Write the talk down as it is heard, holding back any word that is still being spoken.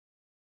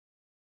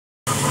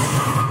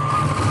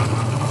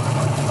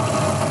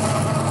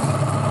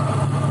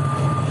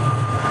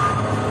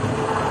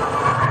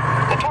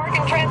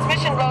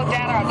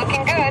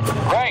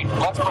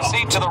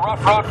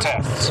off-road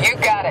tests. You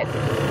got it.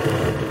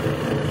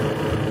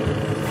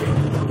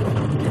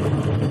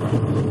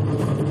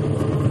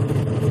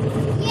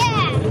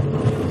 Yeah.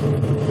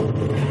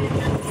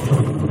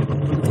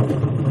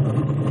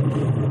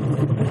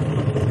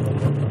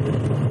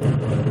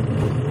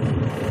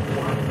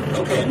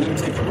 Okay, I'm going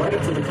to take you right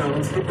up to the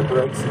cones, hit the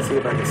brakes, and see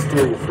if I can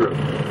steer you through.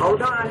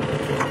 Hold on.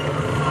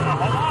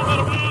 Hold on,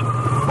 little man.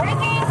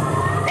 Braking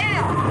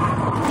now.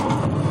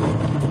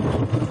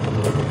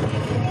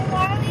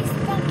 Why are we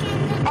stuck in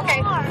the Okay,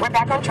 car? we're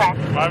back on track.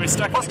 Why are we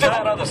stuck Let's in do the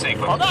that car? other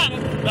sequence. Hold on.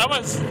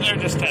 They're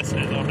just testing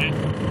it, though, man.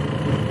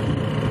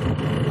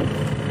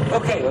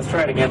 Okay, let's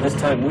try it again, this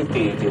time with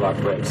the anti-lock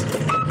brakes.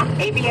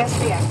 ABS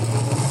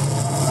reactivated.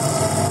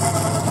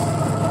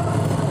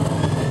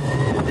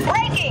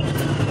 Braking.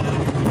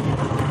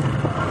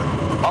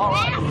 All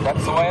right,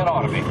 that's the way it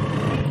ought to be.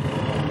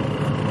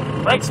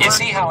 Brakes You work.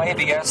 see how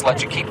ABS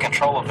lets you keep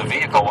control of the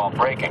vehicle while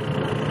braking.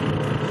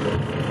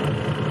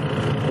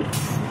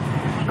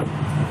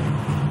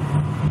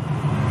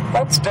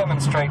 Let's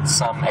demonstrate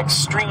some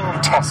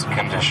extreme test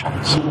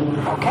conditions.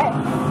 Okay.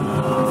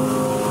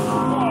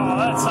 Oh,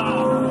 that's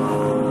hot.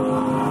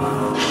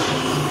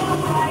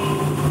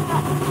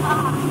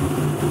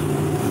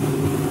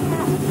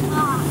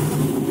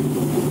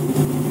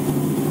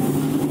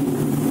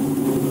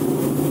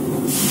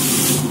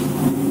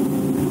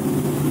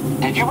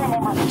 Did you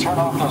remember to turn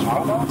off those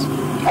robots?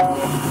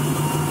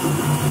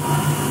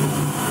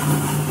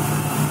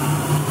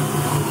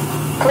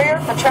 Clear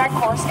for track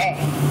course A.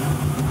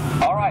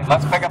 All right,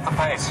 let's pick up the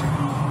pace.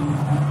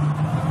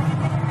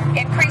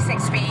 Increasing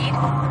speed.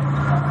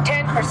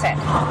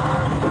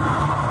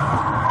 10%.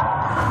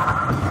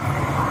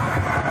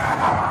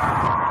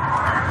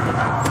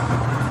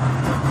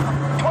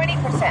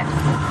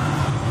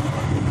 20%.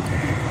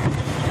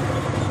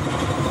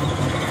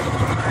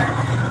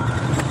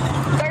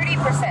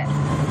 30%.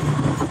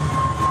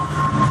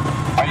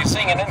 Are you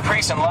seeing an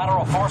increase in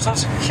lateral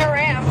forces? Sure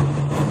am.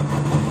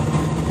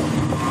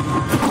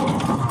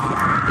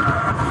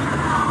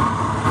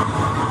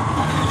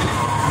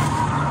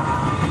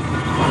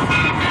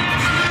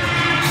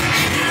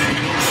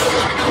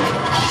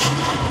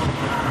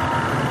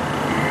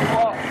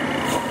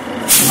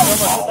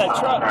 That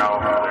truck. Now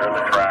clear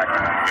the track.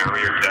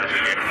 Barrier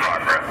testing in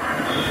progress.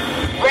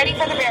 Ready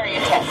for the barrier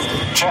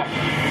test. Check.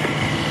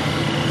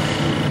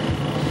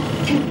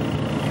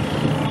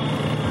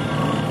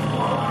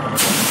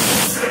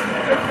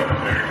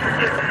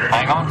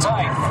 Hang on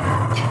tight.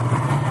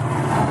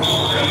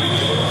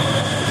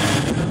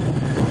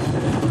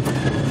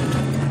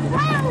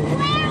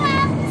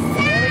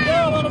 There we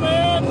go, little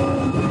man.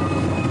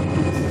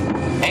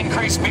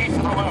 Increase speed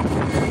for the loop.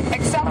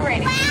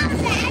 Accelerating.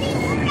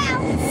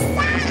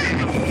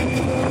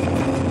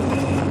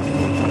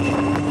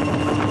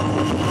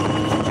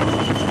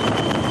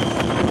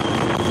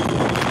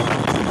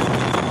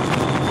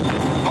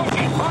 Push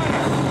it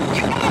harder.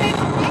 You got it.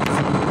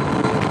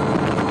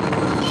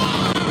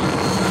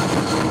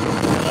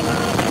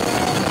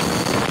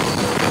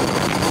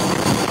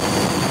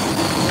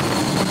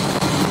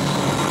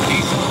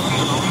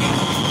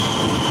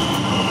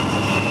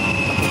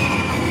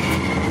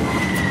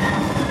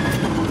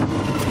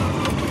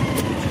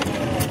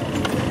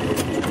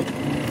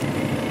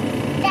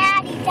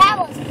 Daddy, that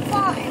was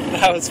fun.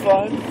 That was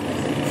fun.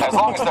 As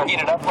long as they're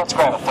heated up, let's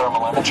grab a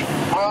thermal image.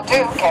 Will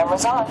do.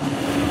 Cameras on.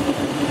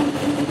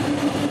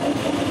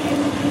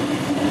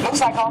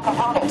 Looks like all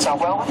components are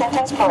well within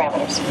test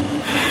parameters.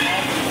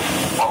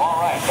 Well,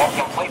 all right, that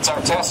completes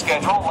our test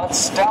schedule.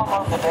 Let's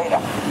download the data.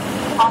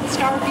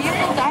 OnStar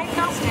vehicle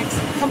diagnostics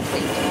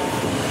complete.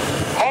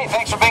 Hey,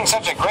 thanks for being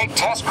such a great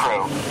test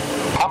crew.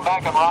 Come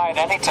back and ride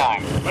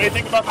anytime. What do you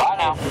think about Bye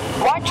that?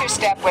 now. Watch your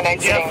step when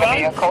exiting the fun?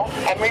 vehicle,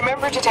 and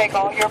remember to take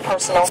all your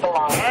personal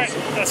belongings. All right,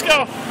 let's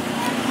go.